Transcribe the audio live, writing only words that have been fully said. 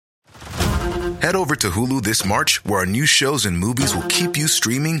Head over to Hulu this March, where our new shows and movies will keep you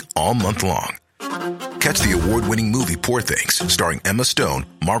streaming all month long. Catch the award-winning movie Poor Things, starring Emma Stone,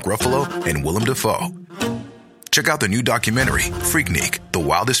 Mark Ruffalo, and Willem Dafoe. Check out the new documentary, Freaknik, The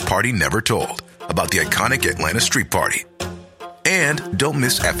Wildest Party Never Told, about the iconic Atlanta Street Party. And don't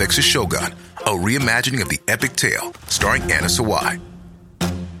miss FX's Shogun, a reimagining of the epic tale, starring Anna Sawai.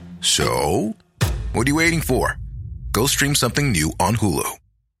 So, what are you waiting for? Go stream something new on Hulu.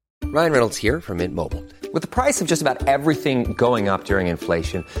 Ryan Reynolds here from Mint Mobile. With the price of just about everything going up during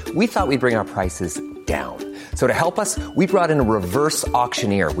inflation, we thought we'd bring our prices down. So to help us, we brought in a reverse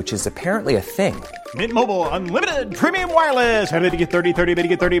auctioneer, which is apparently a thing. Mint Mobile Unlimited Premium Wireless. How to get 30, 30, how to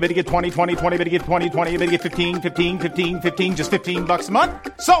get 30, how to get 20, 20, 20, how to get 20, 20, how to get 15, 15, 15, 15, just $15 a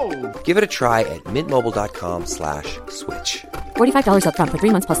month? Sold! Give it a try at mintmobile.com/switch. $45 up front for 3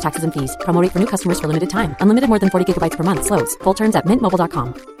 months plus taxes and fees. Promo rate for new customers for limited time. Unlimited more than 40 gigabytes per month. Slows full terms at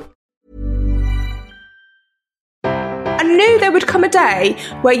mintmobile.com. I knew there would come a day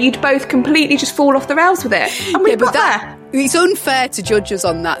where you'd both completely just fall off the rails with it. And we got there. It's unfair to judge us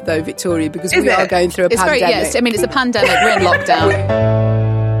on that, though, Victoria, because we are going through a pandemic. Yes, I mean, it's a pandemic. We're in lockdown.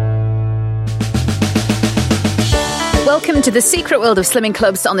 Welcome to the secret world of slimming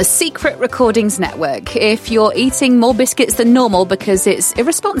clubs on the Secret Recordings Network. If you're eating more biscuits than normal because it's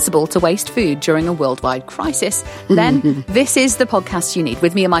irresponsible to waste food during a worldwide crisis, then this is the podcast you need.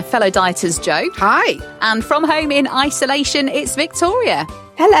 With me and my fellow dieters, Joe. Hi. And from home in isolation, it's Victoria.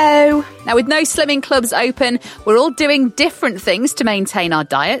 Hello. Now, with no slimming clubs open, we're all doing different things to maintain our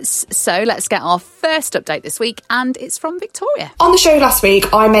diets. So let's get our first update this week, and it's from Victoria. On the show last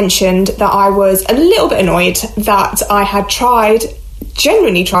week, I mentioned that I was a little bit annoyed that I had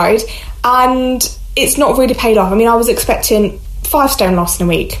genuinely tried, and it's not really paid off. I mean, I was expecting 5 stone loss in a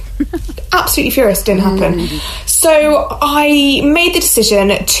week. Absolutely furious, didn't happen. So I made the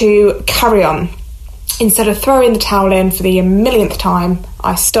decision to carry on. Instead of throwing the towel in for the millionth time,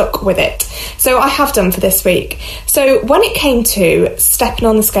 I stuck with it. So I have done for this week. So when it came to stepping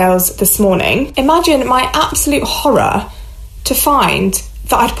on the scales this morning, imagine my absolute horror to find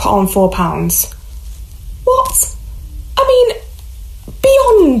that I'd put on 4 pounds. What? I mean,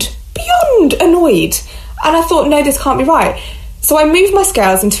 beyond annoyed. And I thought, no, this can't be right. So I moved my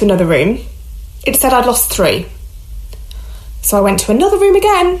scales into another room. It said I'd lost 3. So I went to another room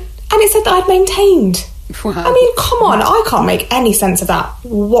again, and it said that I'd maintained. Wow. I mean, come on, I can't make any sense of that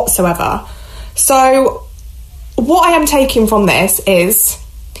whatsoever. So what I am taking from this is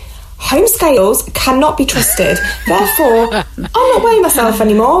home scales cannot be trusted. Therefore, I'm not weighing myself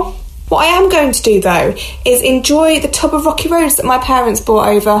anymore. What I am going to do, though, is enjoy the tub of Rocky Roads that my parents brought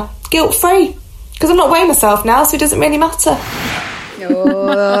over, guilt-free. Because I'm not weighing myself now, so it doesn't really matter.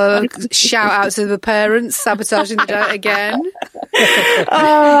 Oh, shout out to the parents sabotaging the diet again.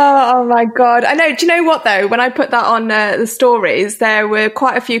 Oh my God. I know. Do you know what though? When I put that on the stories, there were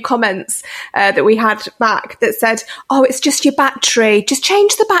quite a few comments that we had back that said, oh, it's just your battery. Just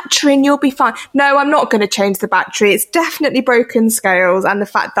change the battery and you'll be fine. No, I'm not going to change the battery. It's definitely broken scales and the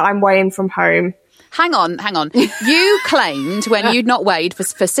fact that I'm weighing from home. Hang on. You claimed when you'd not weighed for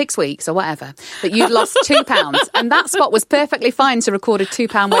 6 weeks or whatever that you'd lost 2 pounds, and that spot was perfectly fine to record a 2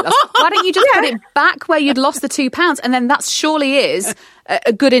 pound weight loss. Why don't you just put it back where you'd lost the 2 pounds, and then that surely is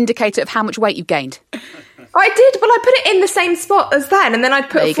a good indicator of how much weight you've gained. I did, but I put it in the same spot as then, and then I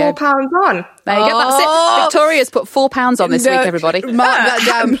put 4 pounds on. There you go. That's it. Victoria's put 4 pounds on this week, everybody. Mark that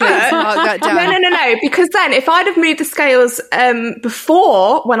down, please. Mark that down. No. Because then, if I'd have moved the scales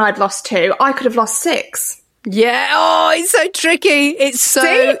before when I'd lost 2, I could have lost 6. Yeah. Oh, it's so tricky. It's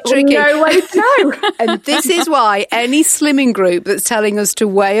so tricky. No way to know. And this is why any slimming group that's telling us to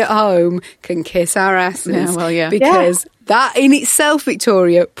weigh at home can kiss our asses. Yeah, well, yeah. Because that in itself,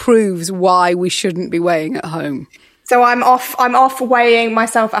 Victoria, proves why we shouldn't be weighing at home. So I'm off weighing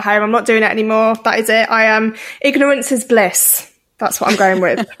myself at home. I'm not doing it anymore. That is it. I am. Ignorance is bliss. That's what I'm going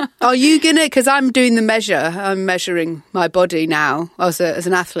with. Are you gonna? Because I'm doing the measure. I'm measuring my body now as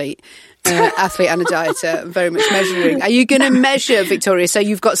an athlete. Athlete and a dieter, very much measuring. Are you going to measure, Victoria, so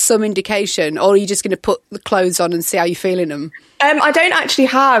you've got some indication, or are you just going to put the clothes on and see how you feel in them? I don't actually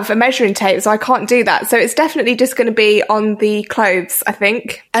have a measuring tape, so I can't do that. So it's definitely just going to be on the clothes, I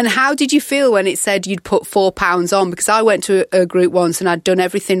think. And how did you feel when it said you'd put 4 pounds on? Because I went to a group once and I'd done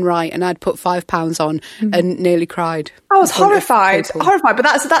everything right and I'd put 5 pounds on and nearly cried. I was horrified, but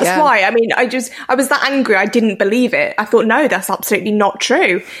that's why. I mean, I was that angry. I didn't believe it. I thought, no, that's absolutely not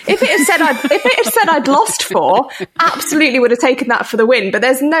true. If it had had said I'd lost 4, absolutely would have taken that for the win. But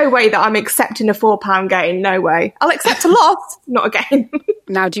there's no way that I'm accepting a £4 gain. No way. I'll accept a loss, not a gain.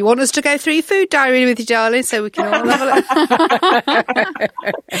 Now, do you want us to go through your food diary with you, darling, so we can all have a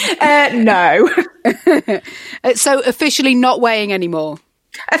look? No. So officially not weighing anymore.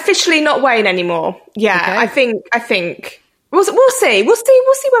 Officially not weighing anymore. Yeah, Okay. I think we'll see. We'll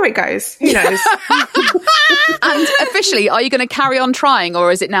see where it goes. Who knows? And officially, are you going to carry on trying,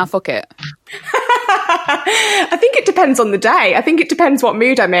 or is it now fuck it? I think it depends on the day. I think it depends what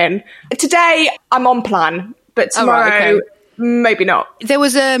mood I'm in. Today, I'm on plan, but tomorrow, right, okay. maybe not. There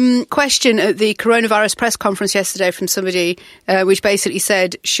was a question at the coronavirus press conference yesterday from somebody which basically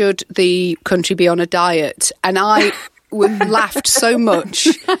said, should the country be on a diet? And I laughed so much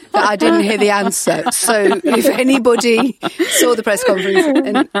that I didn't hear the answer. So if anybody saw the press conference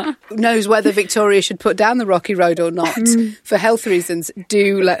and knows whether Victoria should put down the rocky road or not for health reasons,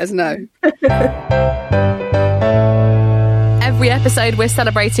 do let us know. Every episode, we're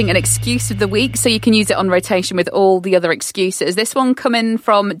celebrating an excuse of the week, so you can use it on rotation with all the other excuses. This one coming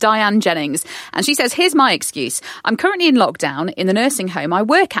from Diane Jennings, and she says, here's my excuse. I'm currently in lockdown in the nursing home I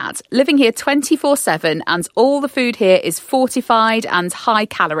work at, living here 24/7, and all the food here is fortified and high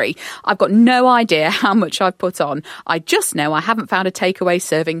calorie. I've got no idea how much I've put on. I just know I haven't found a takeaway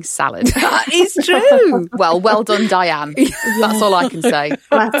serving salad. That is true. Well done, Diane. That's all I can say.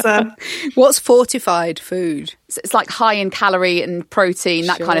 Bless her. What's fortified food? It's like high in calorie and protein,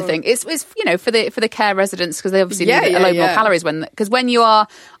 that kind of thing. It's for the care residents, because they obviously need a load more calories when you are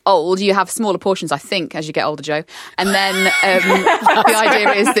old, you have smaller portions, I think, as you get older, Joe. And then the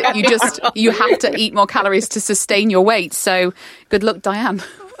idea is that you have to eat more calories to sustain your weight. So good luck, Diane.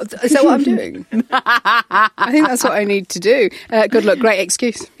 Is that what I'm doing? I think that's what I need to do. Good luck. Great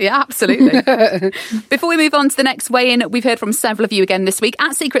excuse. Yeah, absolutely. Before we move on to the next weigh-in, we've heard from several of you again this week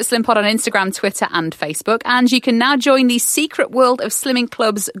at Secret Slim Pod on Instagram, Twitter and Facebook. And you can now join the Secret World of Slimming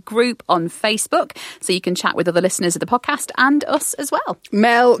Club's group on Facebook, so you can chat with other listeners of the podcast and us as well.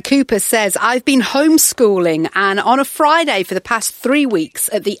 Mel Cooper says, I've been homeschooling, and on a Friday for the past 3 weeks,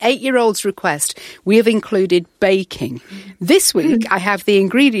 at the 8-year-old's request, we have included baking. This week, I have the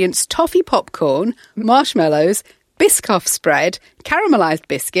ingredients toffee popcorn, marshmallows, Biscoff spread, caramelised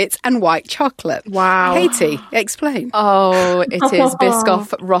biscuits and white chocolate. Wow. Katie, explain. Oh, it is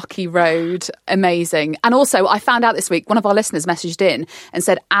Biscoff Rocky Road. Amazing. And also, I found out this week, one of our listeners messaged in and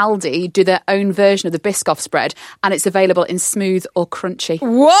said Aldi do their own version of the Biscoff spread, and it's available in smooth or crunchy.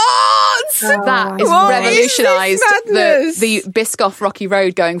 What? That is What revolutionised is this the Biscoff Rocky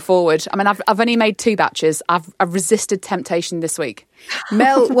Road going forward. I mean, I've only made 2 batches. I've resisted temptation this week.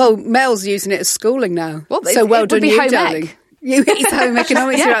 Mel's using it as schooling now. Well, so well done, you, home darling. ec. It's home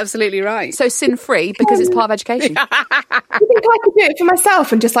economics. Yeah. You're absolutely right. So sin-free, because it's part of education. I think I could do it for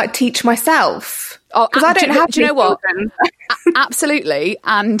myself and just teach myself. Oh, because I don't have. Do you know what? Absolutely,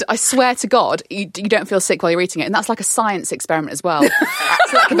 and I swear to God, you don't feel sick while you're eating it, and that's like a science experiment as well. So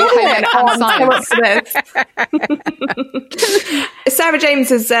that can be home and science. Sarah James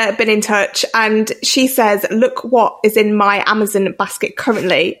has been in touch, and she says, "Look what is in my Amazon basket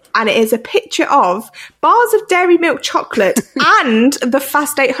currently," and it is a picture of bars of dairy milk chocolate and the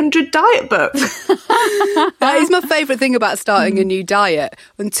Fast 800 diet book. That is my favourite thing about starting a new diet.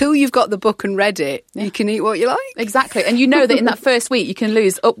 Until you've got the book and read it, you can eat what you like. Exactly. And you know that in that first week, you can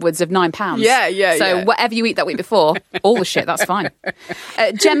lose upwards of £9. Yeah. So whatever you eat that week before, all the shit, that's fine.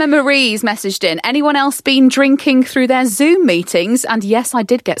 Gemma Marie's messaged in, anyone else been drinking through their Zoom meetings? And yes, I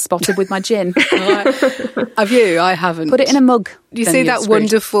did get spotted with my gin. Have you? I haven't. Put it in a mug. Do you see that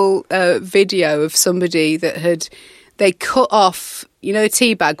wonderful video of somebody that they cut off, you know, a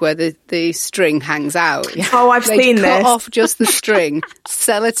tea bag where the string hangs out? Oh, I've seen this. Cut off just the string,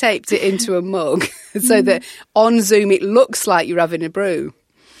 sellotaped it into a mug so that on Zoom it looks like you're having a brew.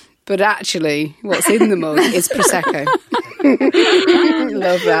 But actually, what's in the mug is Prosecco.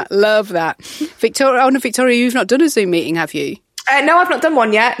 Love that. Victoria, you've not done a Zoom meeting, have you? No, I've not done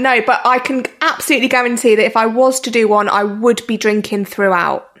one yet. No, but I can absolutely guarantee that if I was to do one, I would be drinking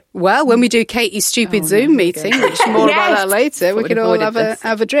throughout. Well, when we do Katie's stupid Zoom meeting, which more about that later, we can all have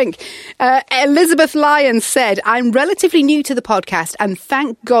a drink. Elizabeth Lyons said, I'm relatively new to the podcast and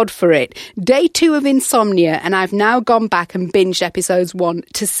thank God for it. Day 2 of insomnia, and I've now gone back and binged episodes 1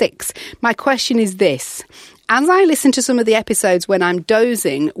 to 6. My question is this. as I listen to some of the episodes when I'm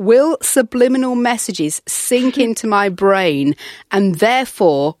dozing, will subliminal messages sink into my brain, and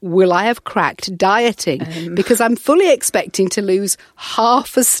therefore will I have cracked dieting? Because I'm fully expecting to lose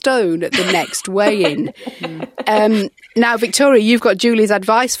half a stone at the next weigh-in. Now, Victoria, you've got Julie's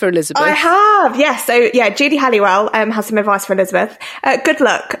advice for Elizabeth. I have, yes. So, Julie Halliwell has some advice for Elizabeth. Good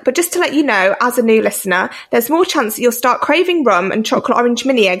luck. But just to let you know, as a new listener, there's more chance that you'll start craving rum and chocolate orange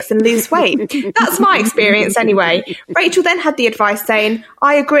mini eggs and lose weight. That's my experience anyway. Rachel then had the advice saying,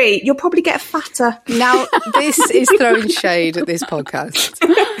 I agree, you'll probably get fatter. Now, this is throwing shade at this podcast.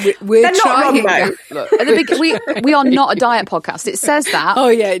 We're They're trying. not wrong, Look, we are not a diet podcast. It says that. Oh,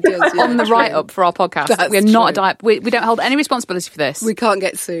 yeah, it does. Yeah, on the write-up for our podcast. That's We're not a true. diet. We don't hold any responsibility for this. We can't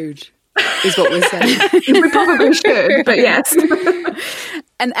get sued, is what we're saying. We probably should, but yes.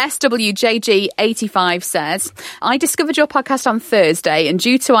 And SWJG85 says, I discovered your podcast on Thursday, and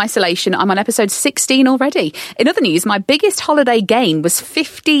due to isolation, I'm on episode 16 already. In other news, my biggest holiday gain was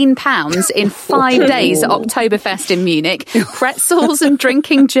 £15 in 5 days at Oktoberfest in Munich. Pretzels and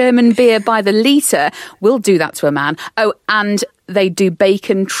drinking German beer by the litre will do that to a man. Oh, and they do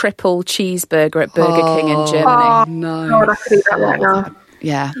bacon triple cheeseburger at Burger King in Germany. No. God, I could eat that right now.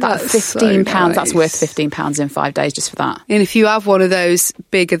 Yeah, that's That's £15. so nice. That's worth £15 in 5 days just for that. And if you have one of those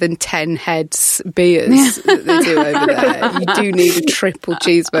bigger than 10 heads beers that they do over there, you do need a triple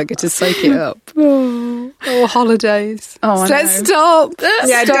cheeseburger to soak it up. Oh, holidays. Oh, I Let's know. stop.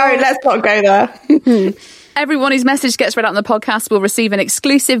 Yeah, don't. Let's not go there. Everyone whose message gets read out on the podcast will receive an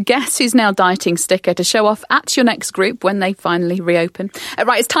exclusive Guess Who's Now Dieting sticker to show off at your next group when they finally reopen.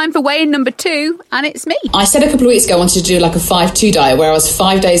 Right, it's time for weigh-in number 2, and it's me. I said a couple of weeks ago I wanted to do like a 5-2 diet where I was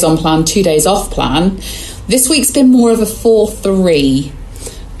 5 days on plan, 2 days off plan. This week's been more of a 4-3.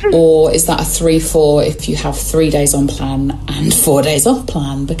 Or is that a 3-4 if you have 3 days on plan and 4 days off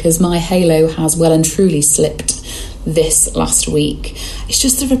plan? Because my halo has well and truly slipped this last week. It's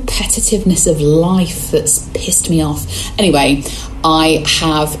just the repetitiveness of life that's pissed me off. Anyway, I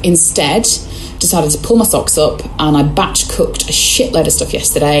have instead decided to pull my socks up, and I batch cooked a shitload of stuff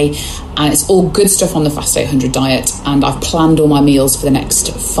yesterday, and it's all good stuff on the Fast 800 diet, and I've planned all my meals for the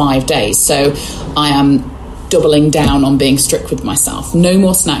next 5 days. So I am doubling down on being strict with myself. No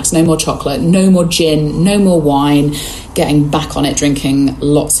more snacks, no more chocolate, no more gin, no more wine, getting back on it, drinking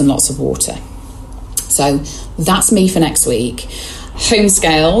lots and lots of water. So that's me for next week. Home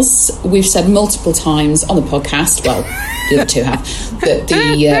scales, we've said multiple times on the podcast, well, the other two have, that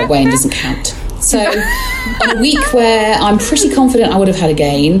the weigh-in doesn't count. So on a week where I'm pretty confident I would have had a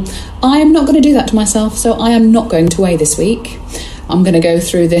gain, I am not going to do that to myself, so I am not going to weigh this week. I'm going to go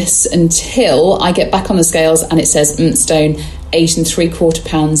through this until I get back on the scales and it says stone 8 3/4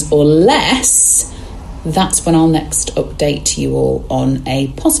 pounds or less. That's when I'll next update you all on a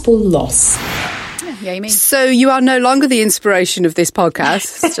possible loss. Yeah, you mean? So you are no longer the inspiration of this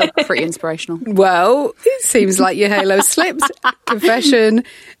podcast. Still pretty inspirational. Well, it seems like your halo slipped. Confession,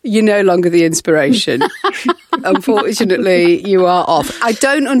 you're no longer the inspiration. Unfortunately, you are off. I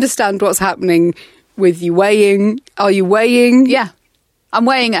don't understand what's happening with you weighing. Are you weighing? Yeah, I'm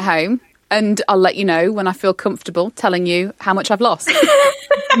weighing at home, and I'll let you know when I feel comfortable telling you how much I've lost.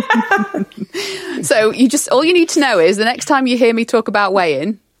 So all you need to know is the next time you hear me talk about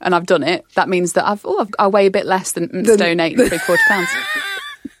weighing, and I've done it, that means that I weigh a bit less than stone 8 3/4 pounds.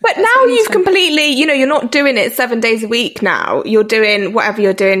 But now you've completely, you're not doing it 7 days a week now. You're doing whatever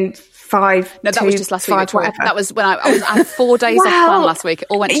you're doing, 5, No, that 2, was just last week. 5, whatever. That was when I had 4 days off plan last week. It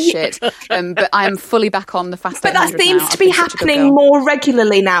all went to shit. But I am fully back on the Fast 800 But that seems now. to I've be been such a good happening girl. more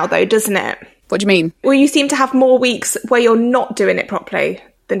regularly now, though, doesn't it? What do you mean? Well, you seem to have more weeks where you're not doing it properly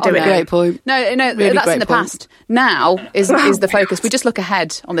than doing no. it. Great point. No, Really that's great in the point. past. Now is the focus. We just look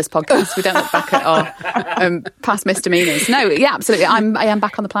ahead on this podcast. We don't look back at our past misdemeanors. No, yeah, absolutely. I am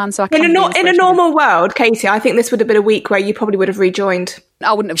back on the plan, so I can. In be a inspirational. normal world, Katie, I think this would have been a week where you probably would have rejoined.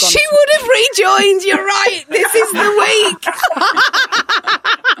 I wouldn't have gone. She would have rejoined. You're right. This is the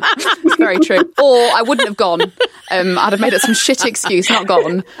week. Very true. Or I wouldn't have gone. I'd have made up some shit excuse, not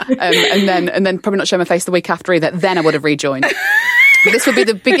gone, and then probably not show my face the week after either. Then I would have rejoined. But this would be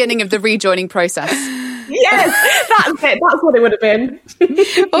the beginning of the rejoining process. Yes, that's it. That's what it would have been.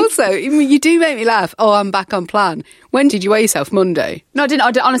 Also, I mean, you do make me laugh. Oh, I'm back on plan. When did you weigh yourself? Monday? No, I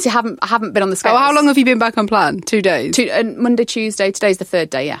didn't. I honestly haven't been on the scales. Oh, how long have you been back on plan? 2 days? Monday, Tuesday. Today's the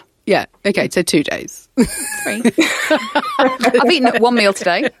 3rd day, yeah. Yeah. Okay, so 2 days. 3. I've eaten one meal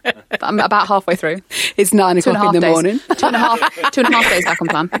today. I'm about halfway through. It's 9 o'clock in the morning. 2.5 days back on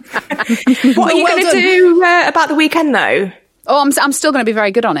plan. What are you well going to done. do about the weekend, though? Oh, I'm still going to be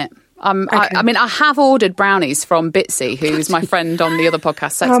very good on it. I mean, I have ordered brownies from Bitsy, who's my friend on the other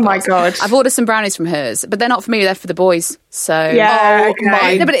podcast. Sex Oh my Boss. God. I've ordered some brownies from hers, but they're not for me. They're for the boys. So My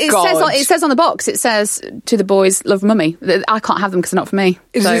no, but it says on the box. It says to the boys, "Love mummy." I can't have them because they're not for me.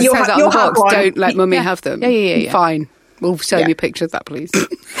 It So, says that on the you'll have box. one. Don't let mummy have them. Yeah. Fine. We'll show me a picture of that, please.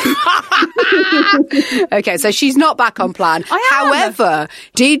 Okay, so she's not back on plan. I am. However,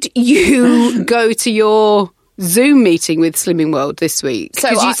 did you go to your Zoom meeting with Slimming World this week? So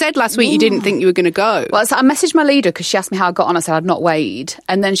Because you I- said last week you didn't think you were going to go. Well, so I messaged my leader because she asked me how I got on. I said I'd not weighed,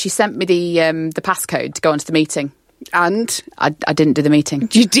 and then she sent me the passcode to go onto the meeting. And I didn't do the meeting.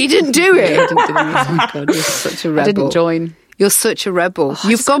 you didn't do it. I didn't do the meeting. Oh my God, you're such a rebel. I didn't join. You're such a rebel. I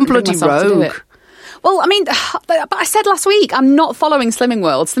You've just gone couldn't bring bloody myself to do rogue. it. Well, I mean, but I said last week I'm not following Slimming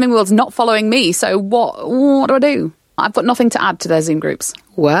World. Slimming World's not following me. So what do I do? I've got nothing to add to their Zoom groups.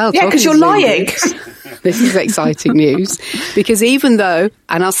 Well, Yeah, because talking you're Zoom lying. groups, this is exciting news. Because even though,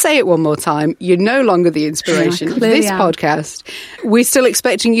 and I'll say it one more time, you're no longer the inspiration Yeah, of clearly this am. podcast, we're still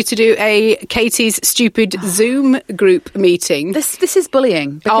expecting you to do a Katie's Stupid Zoom group meeting. This is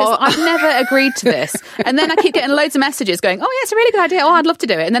bullying because I've never agreed to this. And then I keep getting loads of messages going, oh, yeah, it's a really good idea. Oh, I'd love to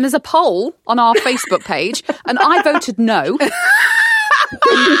do it. And then there's a poll on our Facebook page and I voted no.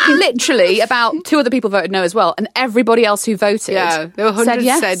 Literally about 2 other people voted no as well. And everybody else who voted There were said hundreds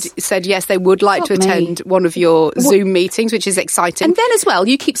yes. said yes, they would like to Fuck me. attend one of your Zoom meetings, which is exciting. And then as well,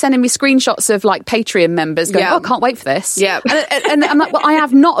 you keep sending me screenshots of like Patreon members going, Yeah. oh, I can't wait for this. Yeah. And I'm like, well, I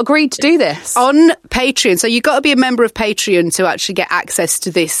have not agreed to do this. On Patreon, so you've got to be a member of Patreon to actually get access to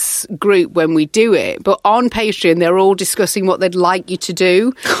this group when we do it. But on Patreon, they're all discussing what they'd like you to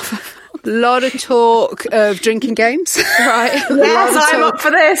do. A lot of talk of drinking games, right? Yes, I'm up for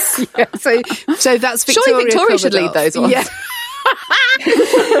this. Yeah, so that's Victoria. Surely Victoria should covered lead off. those ones. Yeah.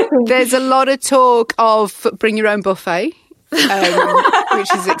 There's a lot of talk of bring your own buffet.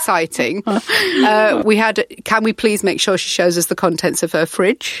 Which is exciting. We had. Can we please make sure she shows us the contents of her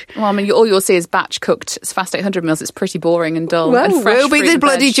fridge? Well, I mean, all you'll see is batch cooked. It's fast 800 mils. It's pretty boring and dull. Well, and fresh we'll be fruit the and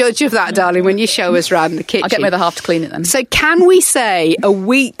bloody veg. judge of that, darling, when you show us round the kitchen. I'll get my other half to clean it then. So can we say a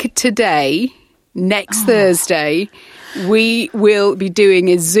week today, next Thursday, we will be doing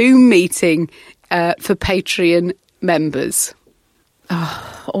a Zoom meeting for Patreon members?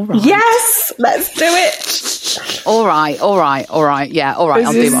 All right. Yes, let's do it. All right. Yeah, all right. This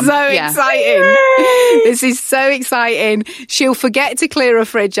I'll is do one. so Yeah. exciting. This is so exciting. She'll forget to clear her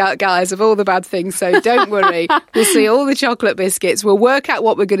fridge out, guys, of all the bad things, so don't worry. We'll see all the chocolate biscuits. We'll work out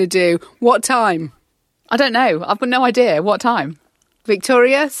what we're going to do. What time? I don't know. I've got no idea. What time?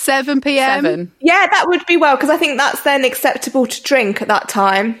 Victoria, 7 p.m? 7. Yeah, that would be well, because I think that's then acceptable to drink at that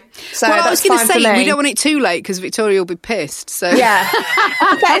time. So Well, I was that's going to fine for say, me. we don't want it too late because Victoria will be pissed. So Yeah.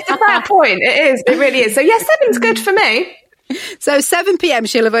 It's a fair point. It is. It really is. So, yeah, 7's good for me. So 7 p.m.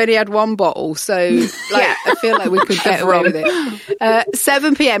 she'll have only had one bottle, so I feel like we could get away with it.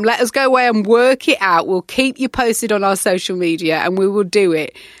 7 p.m. Let us go away and work it out. We'll keep you posted on our social media, and we will do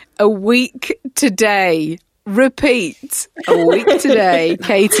it a week today. Repeat, a week today.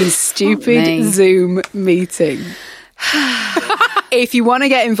 Katie's stupid me. Zoom meeting. If you want to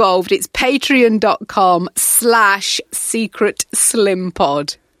get involved, it's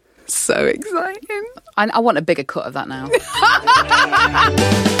patreon.com/secretslimpod. So exciting. I want a bigger cut of that now.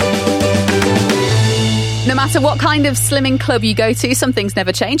 No matter what kind of slimming club you go to, some things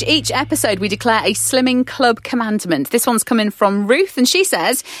never change. Each episode, we declare a slimming club commandment. This one's coming from Ruth, and she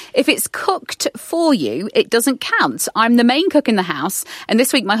says, if it's cooked for you, it doesn't count. I'm the main cook in the house, and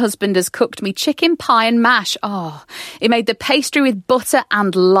this week my husband has cooked me chicken pie and mash. Oh, he made the pastry with butter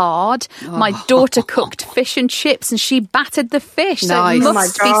and lard. My daughter cooked fish and chips, and she battered the fish. Nice. So Oh it my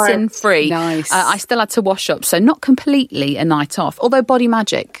must be God. sin-free. Nice. I still had to wash up, so not completely a night off. Although body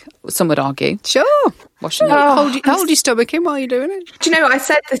magic, some would argue. Sure. Washing Yeah, up. hold your stomach in while you're doing it. Do you know, I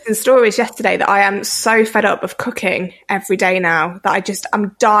said this in stories yesterday that I am so fed up of cooking every day now that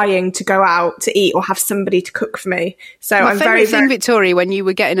I'm dying to go out to eat or have somebody to cook for me. So My I'm favourite very, thing, very... Victoria, when you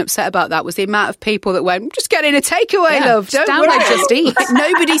were getting upset about that was the amount of people that went, just get in a takeaway, Yeah, love. Don't download worry. Just Eat.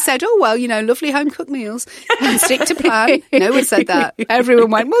 Nobody said, oh, well, lovely home cooked meals. And stick to plan. No one said that. Everyone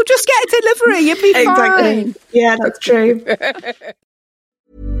went, well, just get a delivery. You'll be fine. Exactly. Yeah, that's true.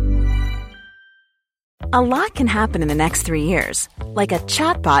 A lot can happen in the next 3 years. Like a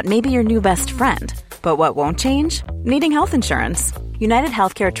chatbot may be your new best friend. But what won't change? Needing health insurance. United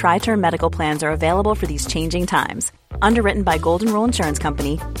Healthcare Tri-Term Medical Plans are available for these changing times. Underwritten by Golden Rule Insurance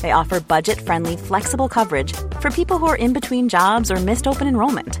Company, they offer budget-friendly, flexible coverage for people who are in between jobs or missed open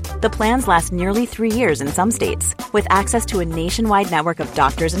enrollment. The plans last nearly 3 years in some states, with access to a nationwide network of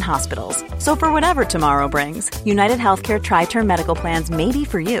doctors and hospitals. So for whatever tomorrow brings, United Healthcare Tri-Term Medical Plans may be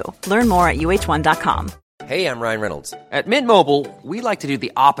for you. Learn more at uh1.com. Hey, I'm Ryan Reynolds. At Mint Mobile, we like to do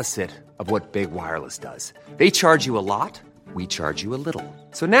the opposite of what Big Wireless does. They charge you a lot. We charge you a little.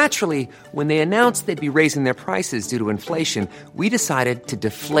 So naturally, when they announced they'd be raising their prices due to inflation, we decided to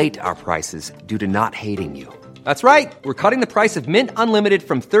deflate our prices due to not hating you. That's right. We're cutting the price of Mint Unlimited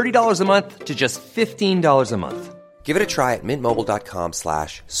from $30 a month to just $15 a month. Give it a try at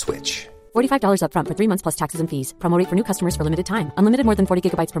mintmobile.com/switch. $45 up front for 3 months plus taxes and fees. Promo rate for new customers for limited time. Unlimited more than 40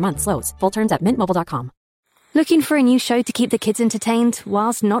 gigabytes per month. Slows full terms at mintmobile.com. Looking for a new show to keep the kids entertained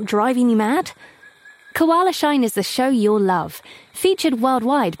whilst not driving you mad? Koala Shine is the show you'll love, featured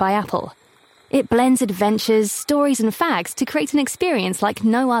worldwide by Apple. It blends adventures, stories and facts to create an experience like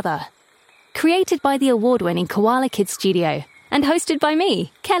no other. Created by the award-winning Koala Kids Studio and hosted by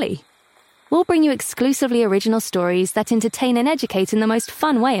me, Kelly. We'll bring you exclusively original stories that entertain and educate in the most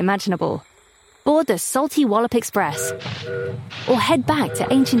fun way imaginable. Board the Salty Wallop Express or head back to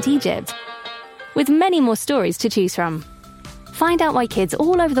ancient Egypt, with many more stories to choose from. Find out why kids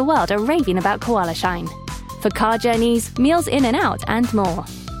all over the world are raving about Koala Shine. For car journeys, meals in and out, and more.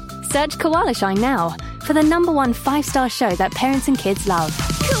 Search Koala Shine now for the #1 5-star show that parents and kids love.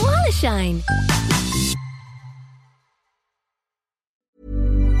 Koala Shine!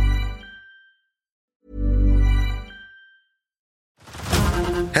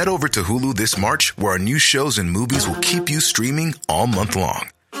 Head over to Hulu this March, where our new shows and movies will keep you streaming all month long.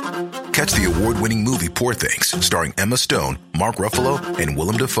 Catch the award-winning movie Poor Things, starring Emma Stone, Mark Ruffalo, and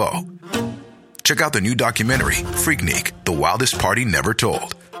Willem Dafoe. Check out the new documentary, Freaknik, The Wildest Party Never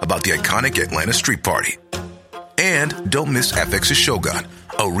Told, about the iconic Atlanta Street Party. And don't miss FX's Shogun,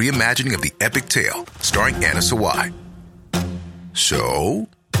 a reimagining of the epic tale, starring Anna Sawai. So,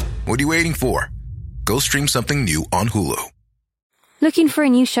 what are you waiting for? Go stream something new on Hulu. Looking for a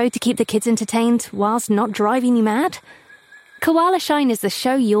new show to keep the kids entertained whilst not driving you mad? Koala Shine is the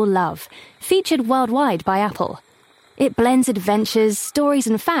show you'll love, featured worldwide by Apple. It blends adventures, stories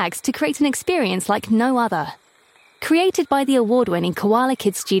and facts to create an experience like no other. Created by the award-winning Koala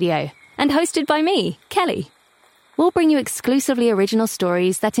Kids Studio and hosted by me, Kelly. We'll bring you exclusively original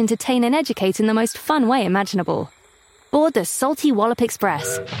stories that entertain and educate in the most fun way imaginable. Board the Salty Wallop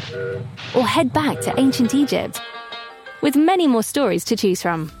Express or head back to ancient Egypt, with many more stories to choose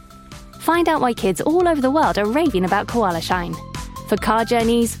from. Find out why kids all over the world are raving about Koala Shine. For car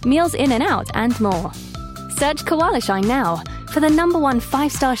journeys, meals in and out, and more. Search Koala Shine now for the #1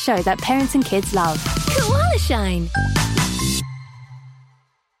 5-star show that parents and kids love. Koala Shine!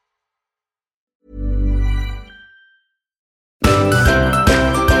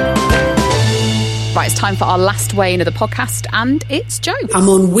 Right, it's time for our last weigh-in of the podcast, and it's Jo. I'm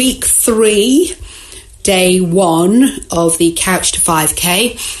on week 3, day 1 of the Couch to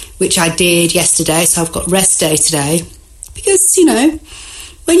 5K, which I did yesterday, so I've got rest day today. Because, you know,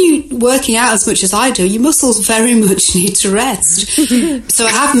 when you're working out as much as I do, your muscles very much need to rest. So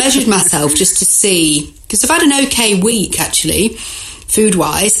I have measured myself just to see, because I've had an okay week, actually,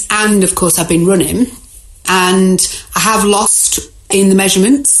 food-wise, and, of course, I've been running, and I have lost, in the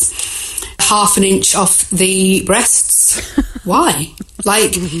measurements, 1/2 inch off the breasts. Why?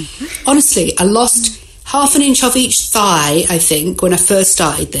 Like, honestly, I lost 1/2 inch off each thigh, I think, when I first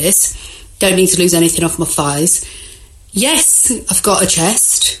started this. Don't need to lose anything off my thighs. Yes, I've got a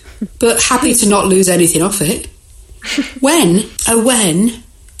chest, but happy to not lose anything off it. When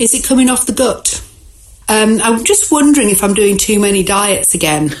is it coming off the gut? I'm just wondering if I'm doing too many diets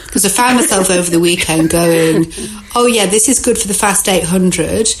again, because I found myself over the weekend going, oh yeah, this is good for the Fast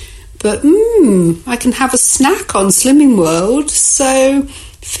 800, but I can have a snack on Slimming World, so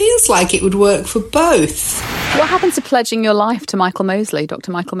feels like it would work for both. What happened to pledging your life to Michael Mosley,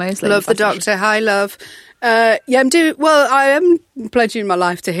 Dr. Michael Mosley? Love the doctor. Hi, love. I am pledging my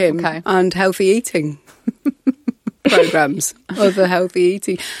life to him and healthy eating programs, other healthy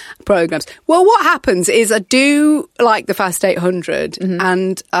eating programs. Well, what happens is I do like the Fast 800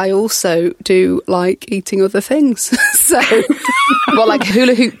 and I also do like eating other things. So, well, like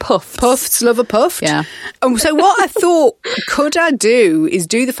hula hoop puffs. Puffs, love a puffed. Yeah. So what I thought could I do is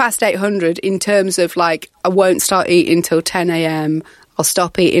do the Fast 800 in terms of like I won't start eating till 10 a.m. I'll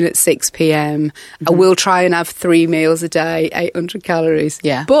stop eating at 6 p.m. I will try and have 3 meals a day, 800 calories.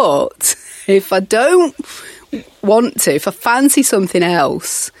 Yeah. But if I don't want to, if I fancy something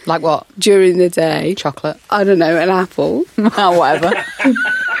else, like what, during the day, chocolate, I don't know, an apple, or whatever,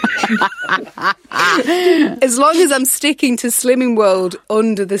 As long as I'm sticking to Slimming World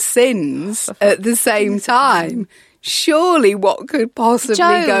under the Sins at the same time, surely what could possibly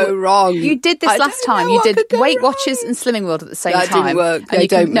go wrong? You did this last time. You did Weight Watchers and Slimming World at the same time. That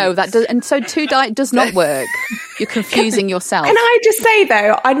didn't work. And so two diet does not work. You're confusing yourself. Can I just say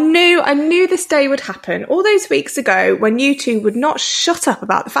though, I knew this day would happen all those weeks ago when you two would not shut up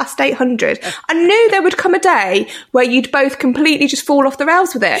about the Fast 800. I knew there would come a day where you'd both completely just fall off the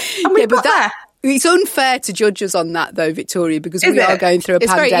rails with it. And we got there. It's unfair to judge us on that, though, Victoria, because we are going through a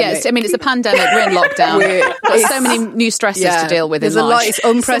pandemic. Yes, I mean, it's a pandemic. We're in lockdown. There's so many new stresses to deal with in life. There's a lot. It's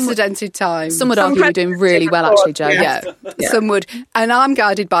unprecedented time. Some would argue you're doing really well, actually, Jo. Yeah, some would. And I'm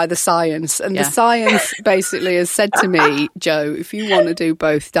guided by the science. And the science basically has said to me, Jo, if you want to do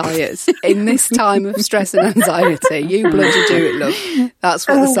both diets in this time of stress and anxiety, you bloody do it, love. That's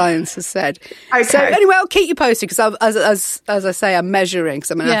what the science has said. Okay. So anyway, I'll keep you posted because, as I say, I'm measuring because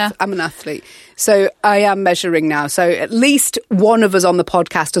I'm an athlete. So I am measuring now. So at least one of us on the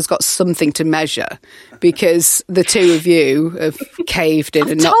podcast has got something to measure because the two of you have caved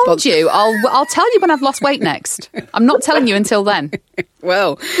in. I've told you. I'll tell you when I've lost weight next. I'm not telling you until then.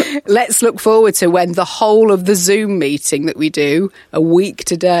 Well, let's look forward to when the whole of the Zoom meeting that we do a week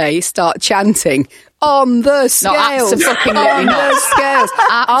today start chanting on the scales. No, absolutely not. On the scales.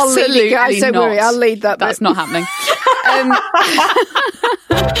 Absolutely guys, don't worry, I'll lead that. That's not happening.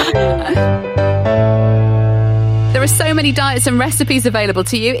 There are so many diets and recipes available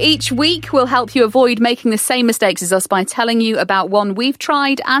to you. Each week we'll help you avoid making the same mistakes as us by telling you about one we've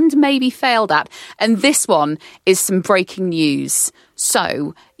tried and maybe failed at. And this one is some breaking news.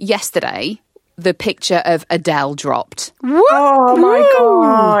 So, yesterday, the picture of Adele dropped. Oh my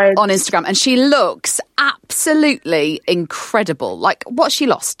God. On Instagram. And she looks absolutely incredible. Like, what's she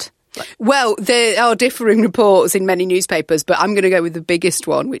lost? Well, there are differing reports in many newspapers, but I'm going to go with the biggest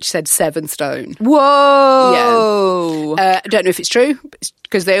one, which said 7 stone. Whoa! Yeah. I don't know if it's true,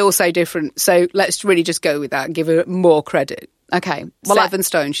 because they all say different. So let's really just go with that and give her more credit. Okay. Well, 7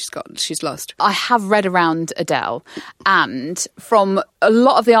 stone she's lost. I have read around Adele, and from a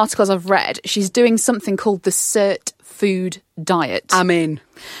lot of the articles I've read, she's doing something called the CERT food diet. I'm in.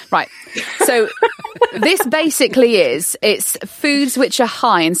 Right. So this basically it's foods which are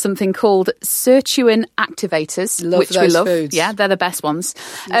high in something called sirtuin activators, which we love. Foods. Yeah, they're the best ones.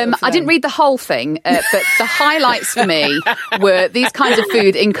 I didn't read the whole thing, but the highlights for me were these kinds of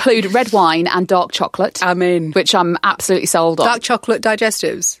food include red wine and dark chocolate. I'm in. Which I'm absolutely sold on. Dark chocolate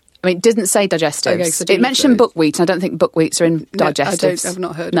digestives. I mean, it didn't say digestives. Okay, so it mentioned buckwheat, and I don't think buckwheats are in digestives. I've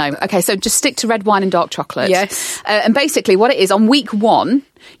not heard of that. Okay, so just stick to red wine and dark chocolate. Yes. And basically what it is, on week 1,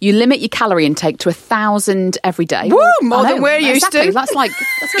 you limit your calorie intake to 1,000 every day. Woo, more than we're used to. That's like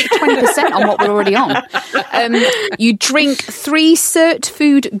 20% on what we're already on. You drink 3 CERT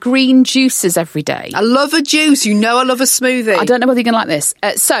food green juices every day. I love a juice. You know I love a smoothie. I don't know whether you're going to like this.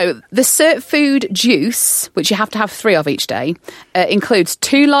 So the CERT food juice, which you have to have 3 of each day, includes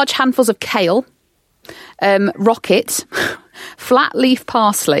 2 large handfuls of kale, rocket, flat leaf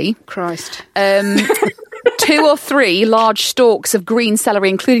parsley. Christ. 2 or 3 large stalks of green celery,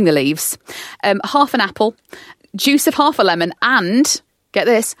 including the leaves, half an apple, juice of half a lemon, and, get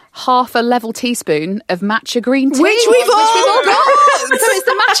this, half a level teaspoon of matcha green tea. Which we've all got. So it's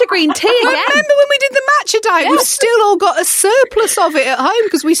the matcha green tea again. Remember when we did the matcha diet? Yeah. We've still all got a surplus of it at home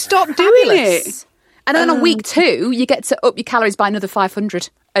because we stopped doing it. And then on week 2, you get to up your calories by another 500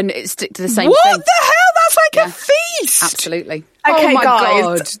 and stick to the same thing. What the hell? That's like a feast. Absolutely. Okay, oh my guys,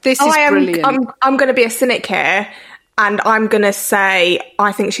 God, this is brilliant. I'm going to be a cynic here, and I'm going to say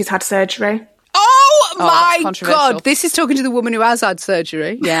I think she's had surgery. Oh my controversial. God, this is talking to the woman who has had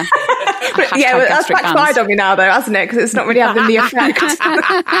surgery. Yeah. Yeah, but that's backfired on me now, though, hasn't it? Because it's not really having the effect.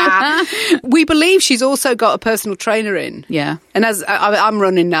 We believe she's also got a personal trainer in. Yeah. And as I'm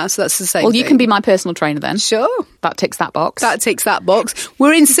running now, so that's the same Well, thing. you can be my personal trainer then. Sure. That ticks that box. That ticks that box.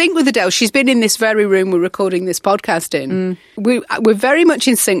 We're in sync with Adele. She's been in this very room we're recording this podcast in. We're very much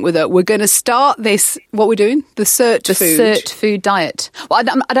in sync with her. We're going to start this, what we're doing? The CERT food. The CERT food diet. Well, I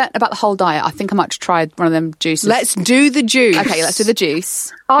don't know about the whole diet. I think I might try one of them juices. Let's do the juice. Okay, let's do the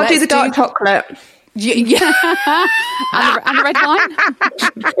juice. I'll do the dark chocolate. Yeah. and the red wine?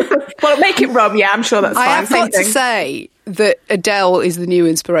 Well, make it rum, yeah, I'm sure that's fine. I have got to say that Adele is the new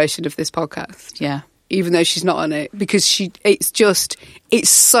inspiration of this podcast. Yeah. Even though she's not on it, because it's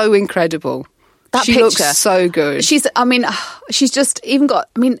so incredible. That she picture looks so good. She's just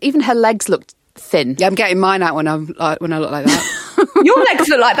even her legs look thin. Yeah, I'm getting mine out when I look like that. Your legs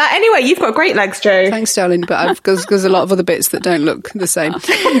look like that anyway. You've got great legs, Jo. Thanks, darling, but there's a lot of other bits that don't look the same.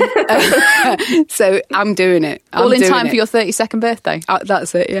 So I'm doing it. All in time for your 32nd birthday.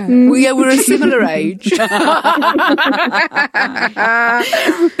 That's it, yeah. We're a similar age.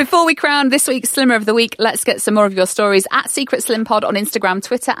 Before we crown this week's Slimmer of the Week, let's get some more of your stories at Secret Slim Pod on Instagram,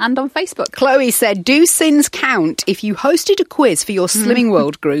 Twitter and on Facebook. Chloe said, do sins count? If you hosted a quiz for your Slimming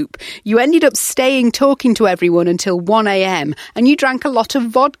World group, you ended up staying talking to everyone until 1 a.m. and you drank a lot of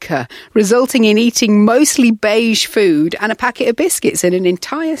vodka, resulting in eating mostly beige food and a packet of biscuits in an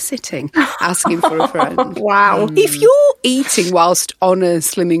entire sitting, asking for a friend. Wow. If you're eating whilst on a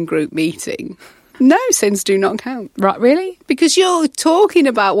Slimming group meeting, no, sins do not count. Right, really? Because you're talking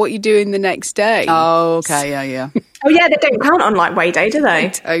about what you're doing the next day. Oh, okay, yeah. Oh, yeah, they don't count on like Way Day, do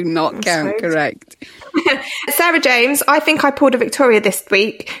they? They do not count, correct. Sarah James, I think I pulled a Victoria this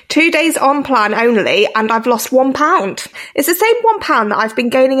week. 2 days on plan only, and I've lost £1. It's the same £1 that I've been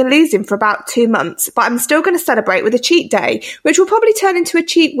gaining and losing for about 2 months, but I'm still going to celebrate with a cheat day, which will probably turn into a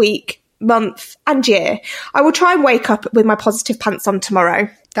cheat week, month and year. I will try and wake up with my positive pants on tomorrow.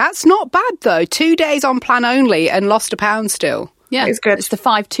 That's not bad, though. 2 days on plan only and lost £1 still. Yeah, it's good. It's the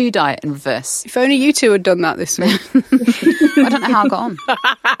 5-2 diet in reverse. If only you two had done that this week. I don't know how I got on.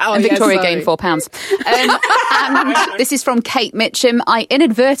 And Victoria gained £4. And this is from Kate Mitchum. I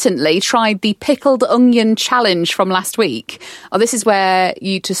inadvertently tried the pickled onion challenge from last week. Oh, this is where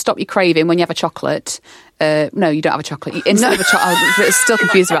to stop your craving when you have a chocolate. No, you don't have a chocolate. Instead of a chocolate, I'm still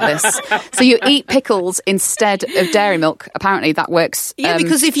confused about this. So you eat pickles instead of dairy milk. Apparently that works. Yeah,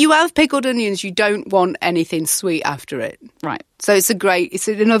 because if you have pickled onions, you don't want anything sweet after it. Right. So it's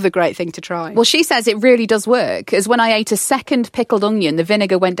another great thing to try. Well, she says it really does work, as when I ate a second pickled onion, the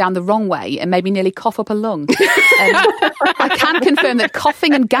vinegar went down the wrong way and made me nearly cough up a lung. I can confirm that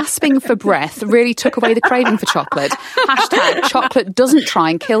coughing and gasping for breath really took away the craving for chocolate. # chocolate doesn't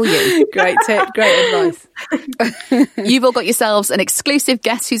try and kill you. Great tip, great advice. You've all got yourselves an exclusive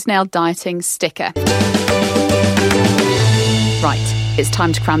Guess Who's Now Dieting sticker. Right. It's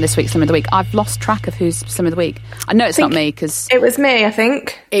time to crown this week's Slim of the Week. I've lost track of who's Slim of the Week. I know it's not me because... It was me, I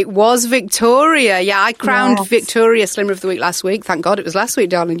think. It was Victoria. Yeah, I crowned Victoria Slimmer of the Week last week. Thank God it was last week,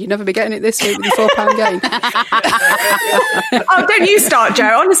 darling. You'd never be getting it this week with your £4 gain. Oh, don't you start, Jo,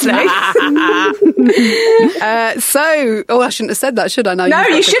 honestly. I shouldn't have said that, should I? No,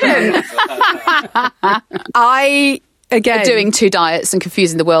 you shouldn't. Again, doing 2 diets and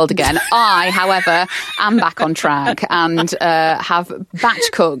confusing the world again. I, however, am back on track and have batch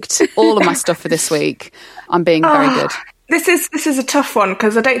cooked all of my stuff for this week. I'm being very good. This is a tough one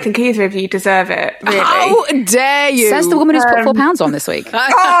because I don't think either of you deserve it, really. How dare you? Says the woman who's put £4 on this week.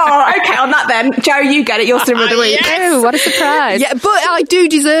 Oh, okay, on that then. Jo, you get it. You're Slim of the Week. Yes. Oh, what a surprise. Yeah, but I do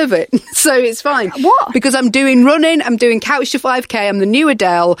deserve it, so it's fine. What? Because I'm doing running, I'm doing Couch to 5K, I'm the new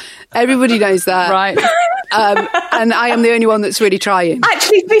Adele. Everybody knows that. Right. And I am the only one that's really trying.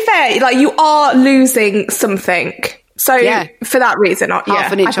 Actually, to be fair, like you are losing something. So for that reason,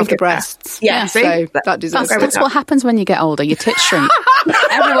 half an inch off the breasts. Yeah, so that deserves That's what happens when you get older. Your tits shrink.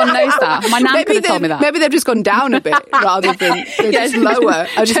 Everyone knows that. My nan could have told me that. Maybe they've just gone down a bit rather than just lower.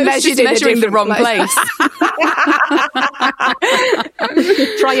 I just measuring the wrong place.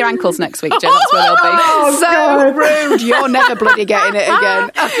 Try your ankles next week, Jo. That's where they'll be. So rude. You're never bloody getting it again.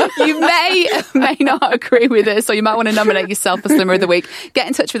 You may not agree with us, so you might want to nominate yourself for Slimmer of the Week. Get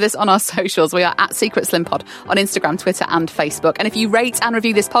in touch with us on our socials. We are at Secret Slim Pod on Instagram, Twitter and Facebook. And if you rate and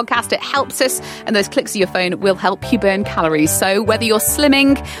review this podcast, it helps us, and those clicks of your phone will help you burn calories. So whether you're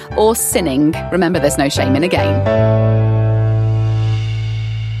slimming or sinning, remember there's no shame in a game.